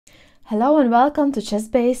Hello and welcome to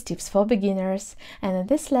ChessBase Tips for Beginners, and in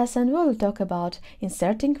this lesson we will talk about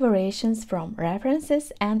inserting variations from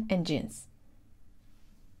references and engines.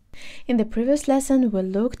 In the previous lesson we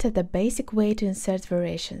looked at the basic way to insert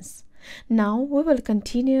variations. Now we will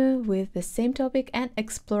continue with the same topic and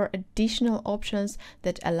explore additional options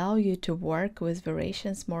that allow you to work with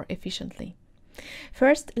variations more efficiently.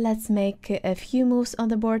 First, let's make a few moves on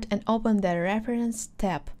the board and open the Reference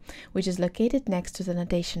tab, which is located next to the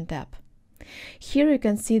Notation tab. Here you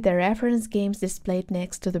can see the reference games displayed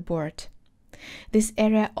next to the board. This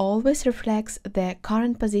area always reflects the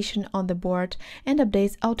current position on the board and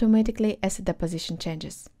updates automatically as the position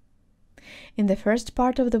changes. In the first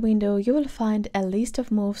part of the window, you will find a list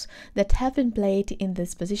of moves that have been played in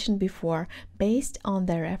this position before based on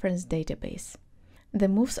the reference database. The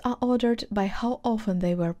moves are ordered by how often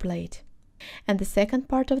they were played. And the second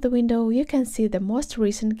part of the window, you can see the most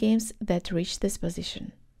recent games that reach this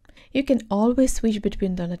position. You can always switch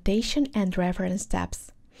between the Notation and Reference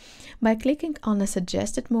tabs. By clicking on a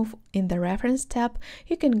suggested move in the Reference tab,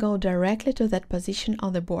 you can go directly to that position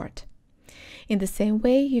on the board. In the same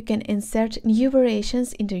way, you can insert new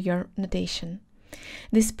variations into your notation.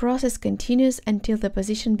 This process continues until the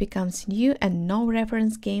position becomes new and no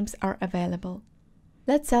reference games are available.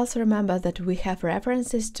 Let's also remember that we have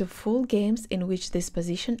references to full games in which this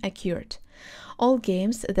position occurred. All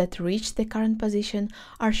games that reach the current position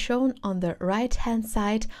are shown on the right-hand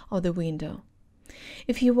side of the window.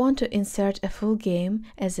 If you want to insert a full game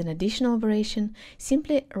as an additional variation,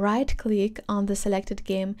 simply right-click on the selected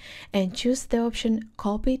game and choose the option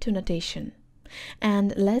Copy to Notation.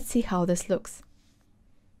 And let's see how this looks.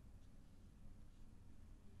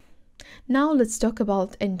 Now let's talk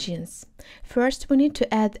about engines. First, we need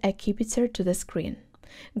to add a Kibitzer to the screen.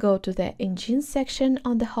 Go to the Engines section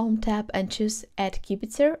on the Home tab and choose Add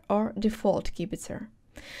Kibitzer or Default Kibitzer.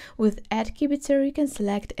 With Add Kibitzer, you can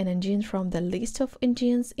select an engine from the list of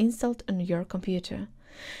engines installed on your computer.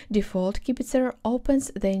 Default Kibitzer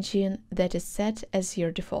opens the engine that is set as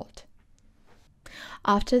your default.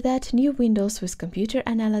 After that, new windows with computer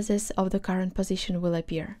analysis of the current position will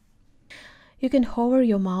appear. You can hover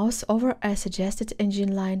your mouse over a suggested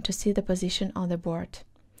engine line to see the position on the board.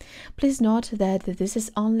 Please note that this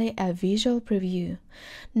is only a visual preview.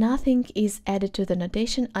 Nothing is added to the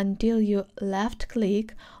notation until you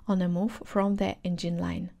left-click on a move from the engine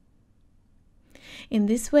line. In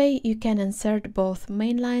this way, you can insert both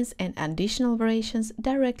main lines and additional variations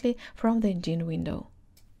directly from the engine window.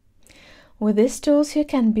 With these tools, you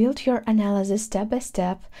can build your analysis step by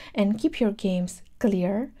step and keep your games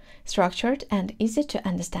clear, structured, and easy to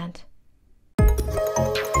understand.